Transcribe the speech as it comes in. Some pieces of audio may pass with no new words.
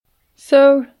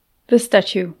So, the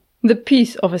statue, the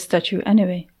piece of a statue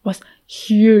anyway, was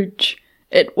huge.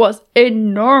 It was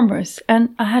enormous,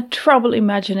 and I had trouble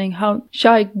imagining how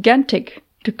gigantic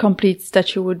the complete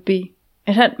statue would be.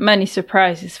 It had many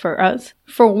surprises for us.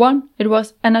 For one, it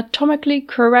was anatomically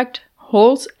correct,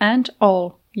 holes and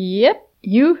all. Yep,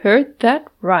 you heard that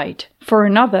right. For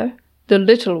another, the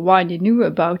little Whiny knew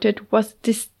about it was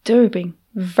disturbing,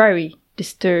 very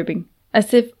disturbing.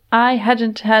 As if I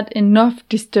hadn't had enough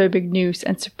disturbing news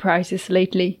and surprises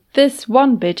lately. This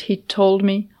one bit he told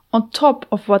me, on top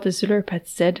of what the Slurp had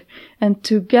said, and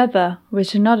together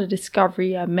with another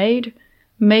discovery I made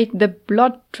the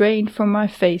blood drain from my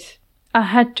face. I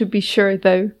had to be sure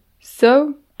though,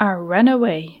 so I ran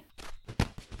away.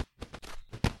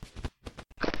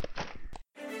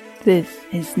 This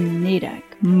is Nidak,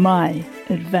 my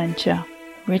adventure,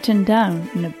 written down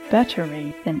in a better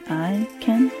way than I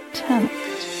can tell it.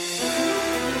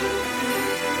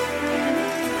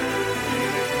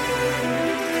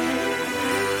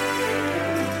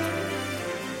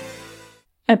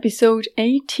 Episode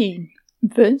 18,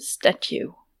 The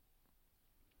Statue.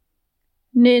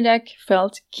 Nidak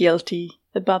felt guilty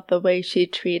about the way she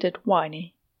treated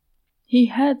Whiny. He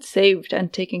had saved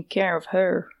and taken care of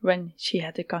her when she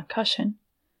had the concussion.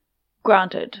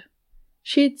 Granted,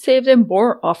 she'd saved him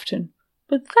more often,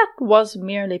 but that was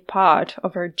merely part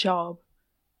of her job.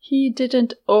 He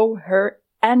didn't owe her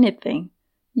anything,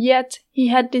 yet he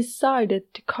had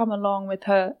decided to come along with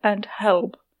her and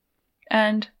help.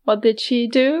 And what did she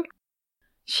do?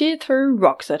 She threw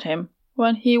rocks at him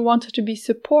when he wanted to be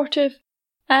supportive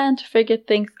and figure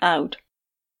things out.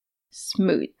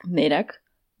 Smooth, Nidak.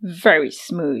 Very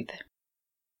smooth.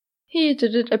 He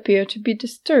didn't appear to be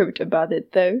disturbed about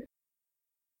it, though.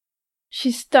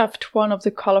 She stuffed one of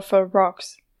the colorful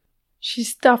rocks,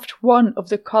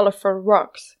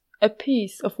 a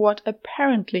piece of what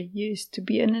apparently used to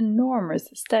be an enormous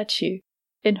statue,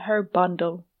 in her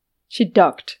bundle. She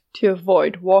ducked to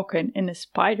avoid walking in a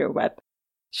spider web.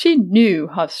 She knew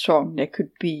how strong they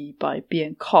could be by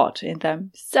being caught in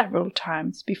them several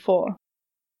times before.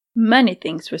 Many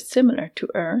things were similar to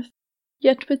Earth,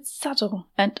 yet with subtle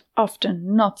and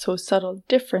often not so subtle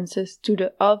differences to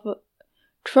the other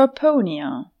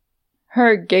Troponia.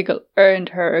 Her giggle earned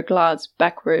her a glance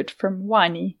backward from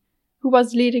Whiny, who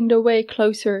was leading the way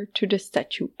closer to the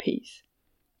statue piece.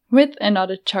 With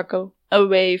another chuckle, a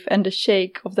wave and a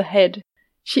shake of the head,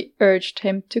 she urged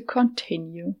him to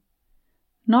continue.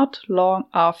 Not long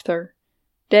after,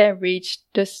 they reached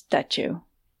the statue.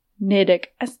 Nidak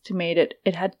estimated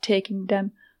it had taken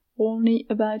them only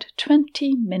about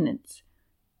 20 minutes,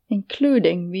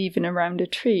 including weaving around the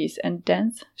trees and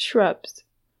dense shrubs.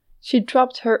 She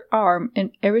dropped her arm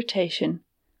in irritation.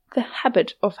 The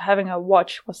habit of having a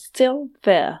watch was still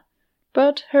there,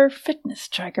 but her fitness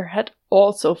tracker had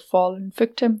also fallen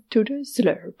victim to the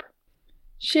Slurp.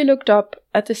 She looked up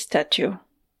at the statue.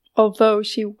 Although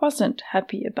she wasn't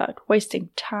happy about wasting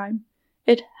time,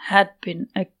 it had been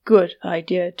a good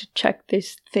idea to check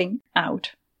this thing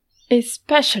out.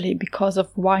 Especially because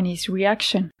of Whiny's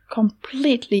reaction,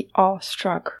 completely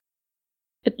awestruck.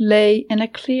 It lay in a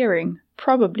clearing,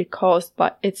 probably caused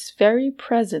by its very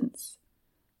presence.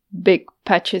 Big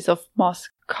patches of moss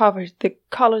covered the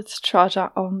colored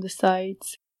strata on the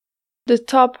sides. The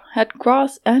top had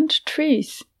grass and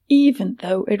trees, even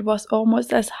though it was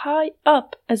almost as high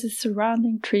up as the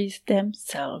surrounding trees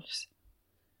themselves.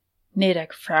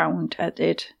 Nidak frowned at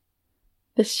it.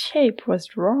 The shape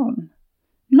was wrong.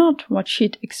 Not what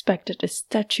she'd expected a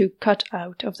statue cut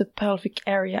out of the pelvic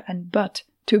area and butt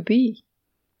to be.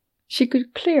 She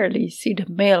could clearly see the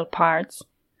male parts,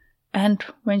 and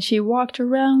when she walked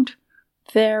around,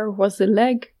 there was a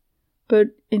leg, but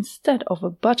instead of a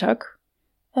buttock,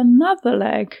 another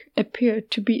leg appeared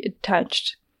to be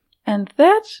attached. And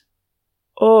that?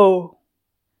 Oh!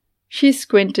 She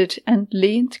squinted and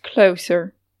leaned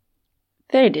closer.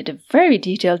 They did a very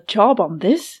detailed job on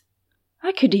this.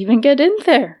 I could even get in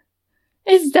there.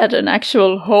 Is that an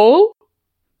actual hole?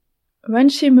 When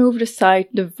she moved aside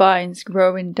the vines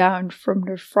growing down from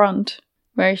the front,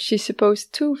 where she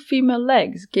supposed two female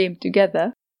legs came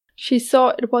together, she saw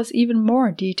it was even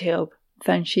more detailed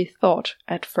than she thought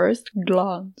at first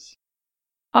glance.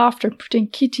 After putting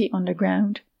Kitty on the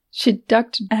ground, she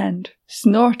ducked and,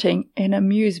 snorting in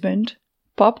amusement,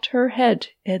 popped her head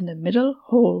in the middle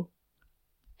hole.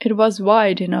 It was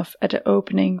wide enough at the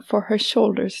opening for her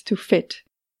shoulders to fit.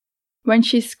 When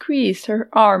she squeezed her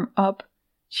arm up,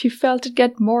 she felt it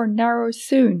get more narrow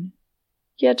soon.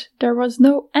 Yet there was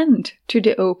no end to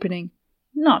the opening,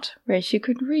 not where she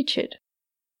could reach it.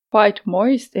 Quite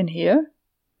moist in here.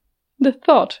 The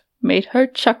thought made her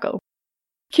chuckle.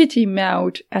 Kitty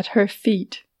meowed at her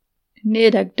feet.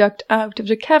 Nedak ducked out of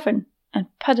the cavern and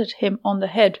patted him on the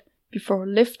head before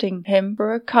lifting him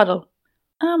for a cuddle.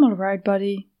 "I'm all right,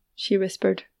 buddy," she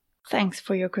whispered. "Thanks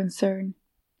for your concern.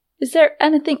 Is there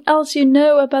anything else you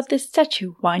know about this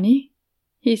statue, Whiny?"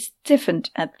 He stiffened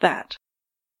at that.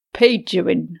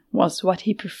 Peijuin was what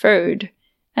he preferred,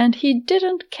 and he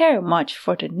didn't care much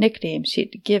for the nickname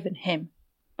she'd given him.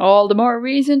 All the more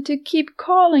reason to keep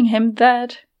calling him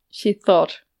that, she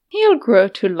thought. He'll grow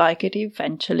to like it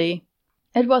eventually.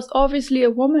 It was obviously a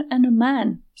woman and a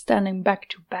man standing back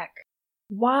to back.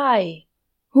 Why?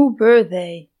 Who were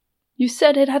they? You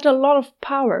said it had a lot of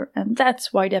power, and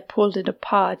that's why they pulled it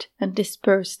apart and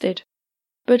dispersed it.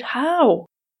 But how?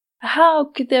 How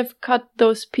could they have cut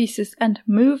those pieces and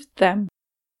moved them?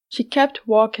 She kept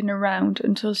walking around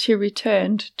until she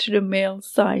returned to the male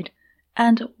side.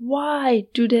 And why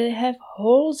do they have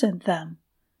holes in them?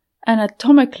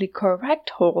 Anatomically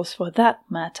correct holes, for that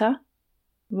matter.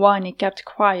 Whiny kept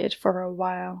quiet for a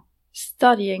while,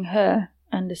 studying her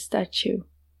and the statue.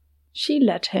 She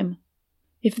let him.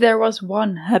 If there was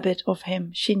one habit of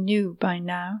him she knew by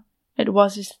now, it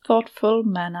was his thoughtful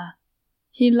manner.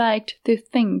 He liked to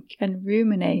think and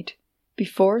ruminate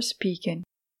before speaking.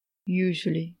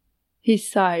 Usually, he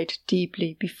sighed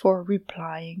deeply before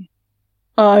replying.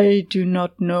 "I do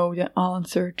not know the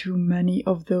answer to many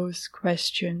of those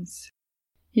questions."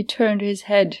 He turned his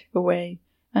head away,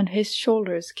 and his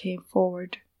shoulders came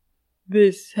forward.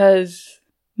 "This has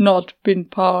not been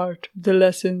part of the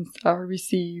lessons I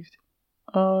received.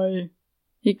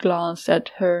 He glanced at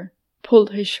her,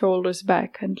 pulled his shoulders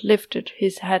back and lifted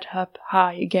his head up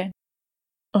high again.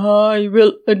 "I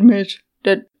will admit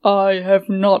that I have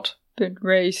not been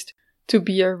raised to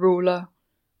be a ruler.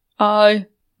 I,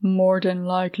 more than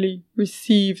likely,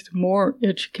 received more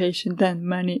education than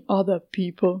many other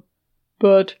people,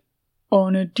 but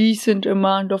on a decent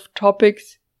amount of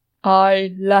topics,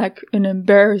 I lack an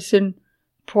embarrassing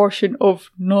portion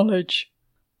of knowledge.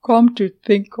 Come to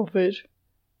think of it,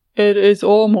 it is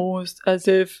almost as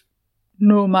if,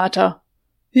 no matter.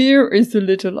 Here is the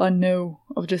little I know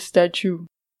of the statue.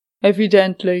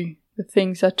 Evidently, the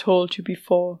things I told you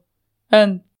before,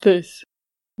 and this.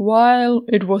 While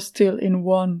it was still in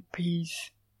one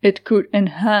piece, it could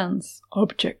enhance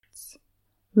objects.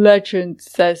 Legend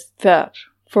says that,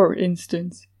 for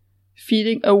instance,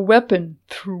 feeding a weapon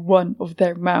through one of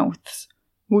their mouths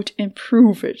would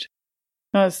improve it.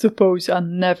 I suppose I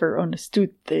never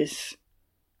understood this.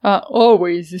 I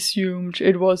always assumed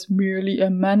it was merely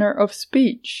a manner of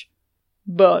speech.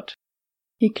 But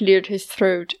he cleared his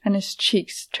throat and his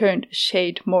cheeks turned a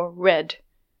shade more red.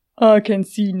 I can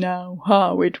see now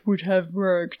how it would have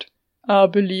worked. I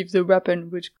believe the weapon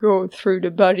would go through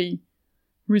the body,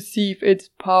 receive its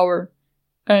power,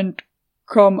 and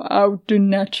come out the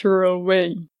natural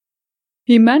way.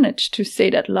 He managed to say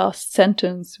that last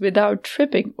sentence without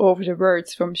tripping over the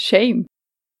words from shame,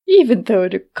 even though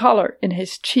the color in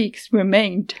his cheeks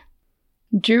remained.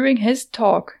 During his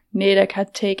talk, Nedak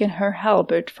had taken her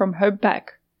halberd from her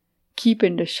back,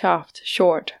 keeping the shaft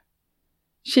short.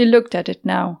 She looked at it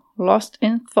now, lost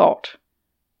in thought.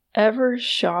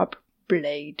 Ever-sharp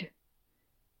blade.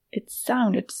 It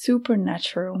sounded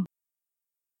supernatural.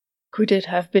 Could it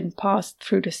have been passed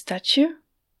through the statue?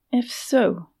 If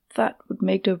so, that would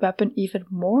make the weapon even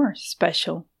more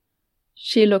special.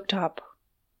 She looked up.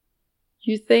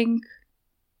 You think?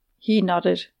 He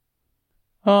nodded.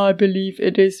 I believe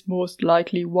it is most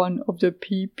likely one of the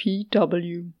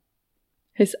PPW.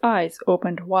 His eyes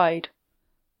opened wide.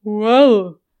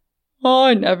 Well,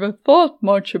 I never thought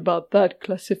much about that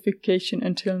classification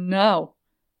until now.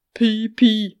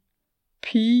 PPW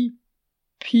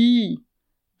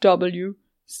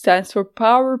stands for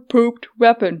Power-Pooped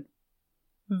Weapon.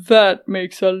 That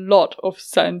makes a lot of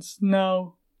sense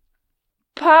now.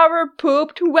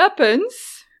 Power-pooped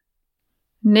weapons?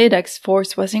 Nedak's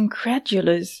voice was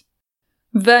incredulous.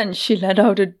 Then she let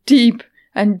out a deep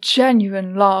and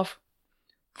genuine laugh.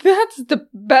 That's the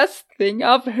best thing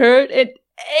I've heard in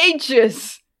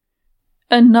ages!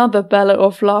 Another bellow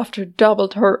of laughter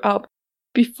doubled her up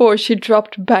before she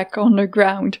dropped back on the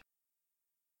ground.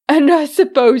 And I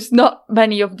suppose not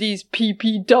many of these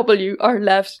PPW are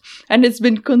left, and it's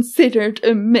been considered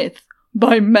a myth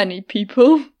by many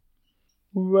people.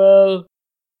 Well,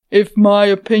 if my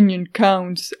opinion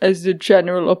counts as the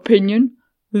general opinion,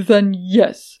 then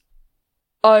yes.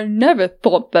 I never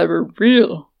thought they were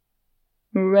real.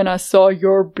 When I saw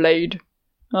your blade,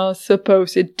 I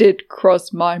suppose it did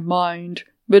cross my mind,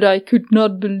 but I could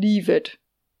not believe it.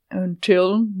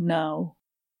 Until now.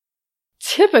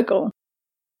 Typical.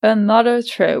 Another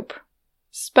trope.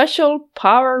 Special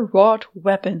power-wrought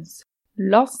weapons,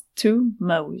 lost to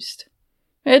most.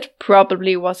 It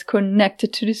probably was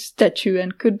connected to the statue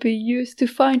and could be used to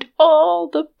find all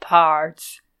the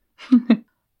parts.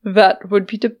 That would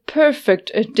be the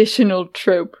perfect additional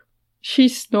trope. She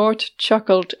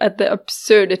chuckled at the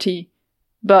absurdity,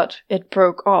 but it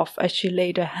broke off as she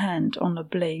laid a hand on the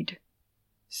blade.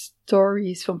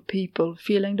 Stories from people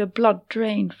feeling the blood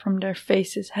drain from their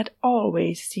faces had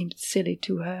always seemed silly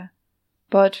to her,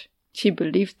 but she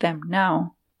believed them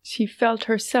now. She felt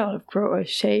herself grow a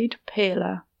shade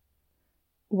paler.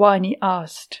 Whiny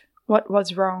asked what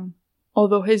was wrong,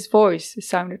 although his voice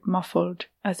sounded muffled,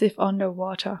 as if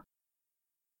underwater.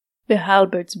 The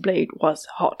halberd's blade was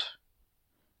hot.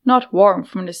 Not warm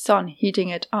from the sun heating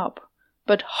it up,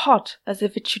 but hot as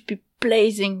if it should be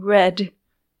blazing red.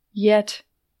 Yet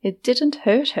it didn't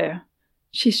hurt her.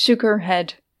 She shook her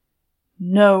head.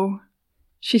 No.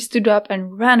 She stood up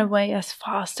and ran away as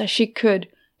fast as she could,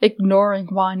 ignoring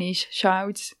Whiny's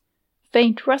shouts.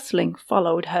 Faint rustling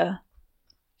followed her.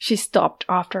 She stopped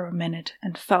after a minute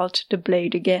and felt the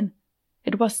blade again.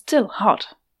 It was still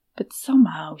hot, but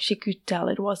somehow she could tell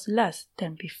it was less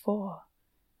than before.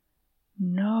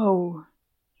 No.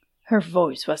 Her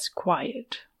voice was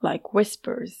quiet, like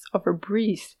whispers of a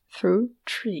breeze through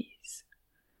trees.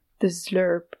 The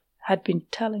slurp had been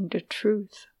telling the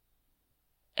truth.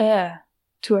 Heir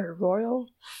to a royal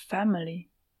family.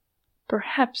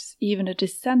 Perhaps even a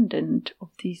descendant of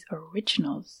these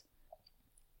originals.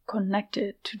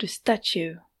 Connected to the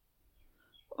statue.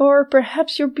 Or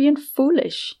perhaps you're being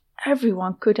foolish.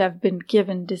 Everyone could have been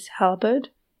given this halberd.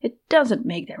 It doesn't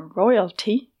make them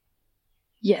royalty.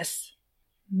 Yes,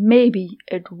 maybe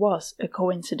it was a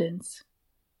coincidence.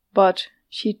 But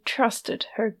she trusted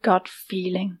her gut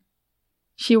feeling.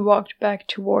 She walked back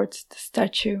towards the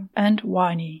statue and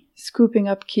Whiny, scooping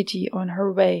up Kitty on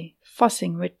her way,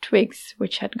 fussing with twigs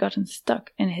which had gotten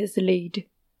stuck in his lead.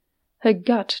 Her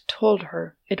gut told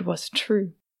her it was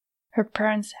true. Her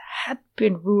parents had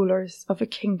been rulers of a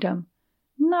kingdom,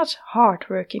 not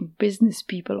hard-working business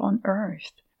people on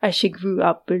earth, as she grew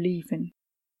up believing.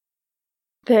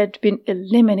 They had been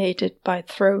eliminated by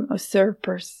throne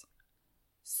usurpers.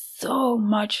 So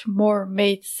much more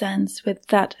made sense with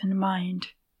that in mind.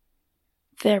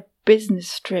 Their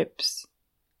business trips,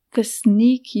 the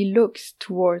sneaky looks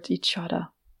toward each other,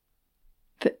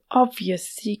 the obvious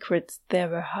secrets they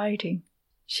were hiding.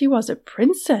 She was a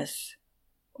princess.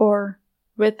 Or,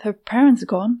 with her parents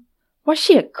gone, was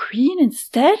she a queen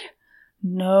instead?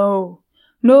 No.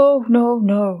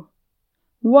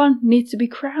 One needs to be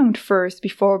crowned first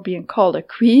before being called a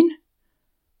queen.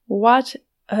 What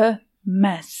a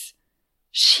mess.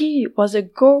 She was a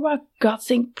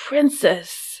Gorwa-Gotzing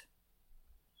princess.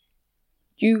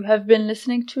 You have been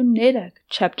listening to Nedek,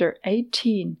 Chapter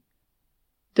 18,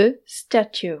 The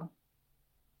Statue.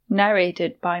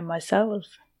 Narrated by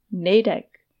myself, Nedek.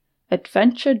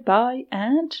 Adventured by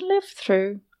and lived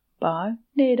through by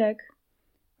Nedek.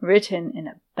 Written in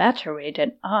a better way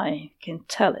than I can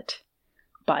tell it,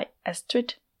 by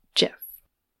Astrid Jeff.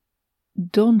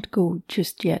 Don't go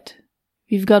just yet.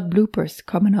 We've got bloopers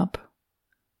coming up.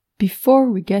 Before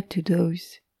we get to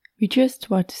those, we just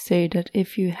want to say that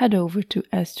if you head over to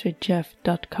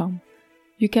astridjeff.com,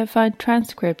 you can find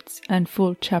transcripts and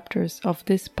full chapters of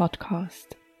this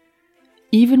podcast.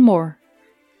 Even more,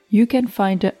 you can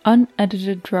find the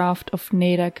unedited draft of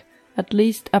Nedek at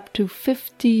least up to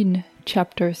 15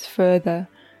 chapters further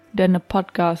than the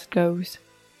podcast goes.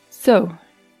 So,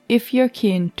 if you're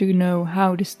keen to know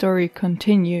how the story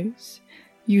continues,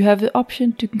 you have the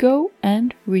option to go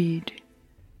and read.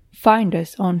 Find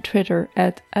us on Twitter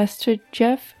at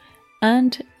AstridJeff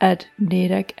and at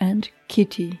Nedek and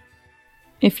Kitty.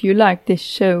 If you like this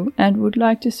show and would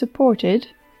like to support it,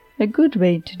 a good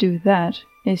way to do that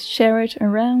is share it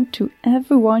around to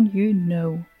everyone you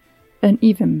know. An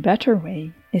even better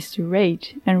way is to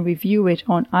rate and review it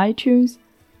on iTunes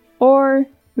or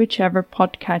whichever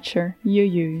podcatcher you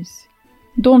use.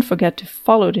 Don't forget to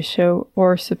follow the show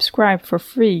or subscribe for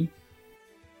free.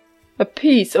 A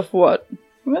piece of what?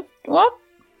 What?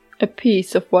 A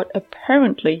piece of what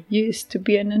apparently used to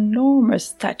be an enormous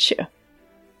statue.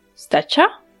 Statue?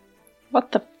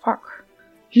 What the fuck?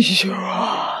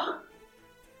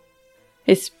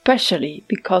 Especially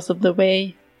because of the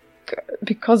way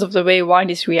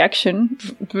Whiny's reaction.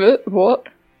 What?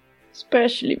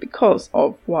 Especially because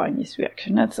of Whiny's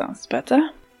reaction. That sounds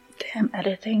better. Damn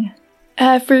editing.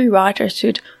 Every writer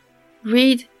should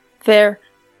read their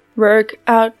work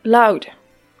out loud.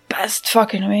 Best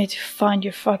fucking way to find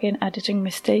your fucking editing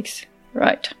mistakes.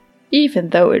 Right. Even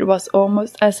though it was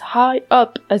almost as high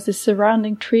up as the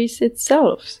surrounding trees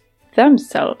itself.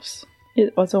 themselves.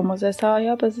 It was almost as high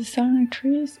up as the surrounding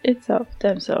trees itself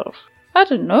themselves. I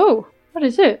don't know. What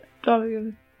is it?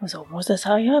 It was almost as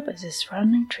high up as the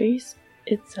surrounding trees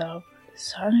itself. The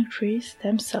surrounding trees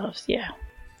themselves. Yeah.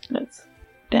 Let's.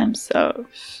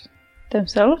 Themselves.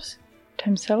 Themselves?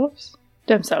 Themselves?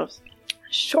 Themselves.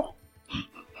 Sure.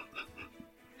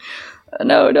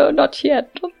 No, not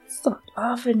yet. Don't stop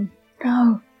laughing.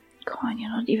 No. Come on, you're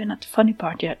not even at the funny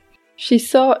part yet. She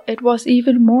saw it was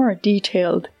even more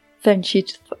detailed than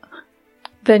she'd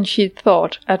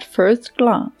thought at first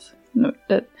glance. No,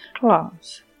 that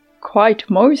glance. Quite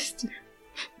most.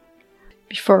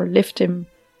 Before lifting,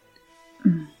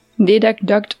 Nedek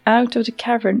ducked out of the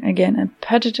cavern again and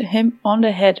patted him on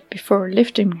the head before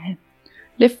lifting him.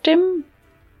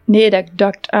 Nedek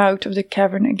ducked out of the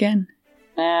cavern again.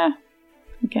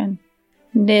 Again.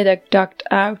 Nedek ducked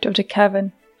out of the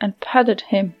cavern and patted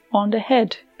him on the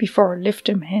head before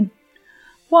lifting him.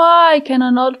 Why can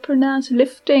I not pronounce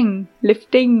lifting?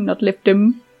 Lifting, not lift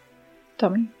him.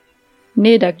 Tommy.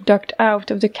 Nedek ducked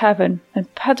out of the cavern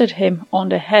and patted him on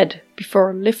the head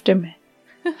before lifting him.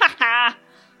 Ha!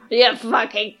 You're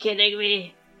fucking kidding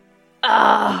me.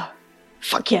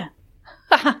 Fuck yeah.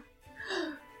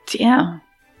 Damn.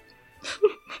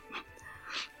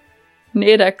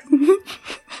 Nedek.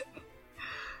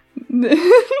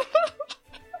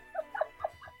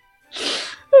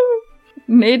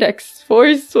 Nedek's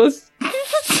voice was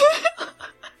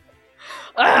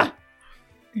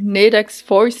Nedek's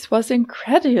voice was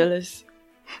incredulous.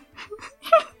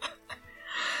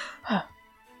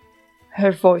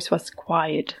 Her voice was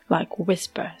quiet, like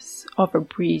whispers of a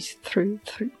breeze through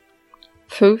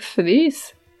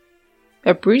these.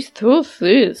 A breeze through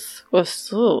this was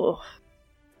so.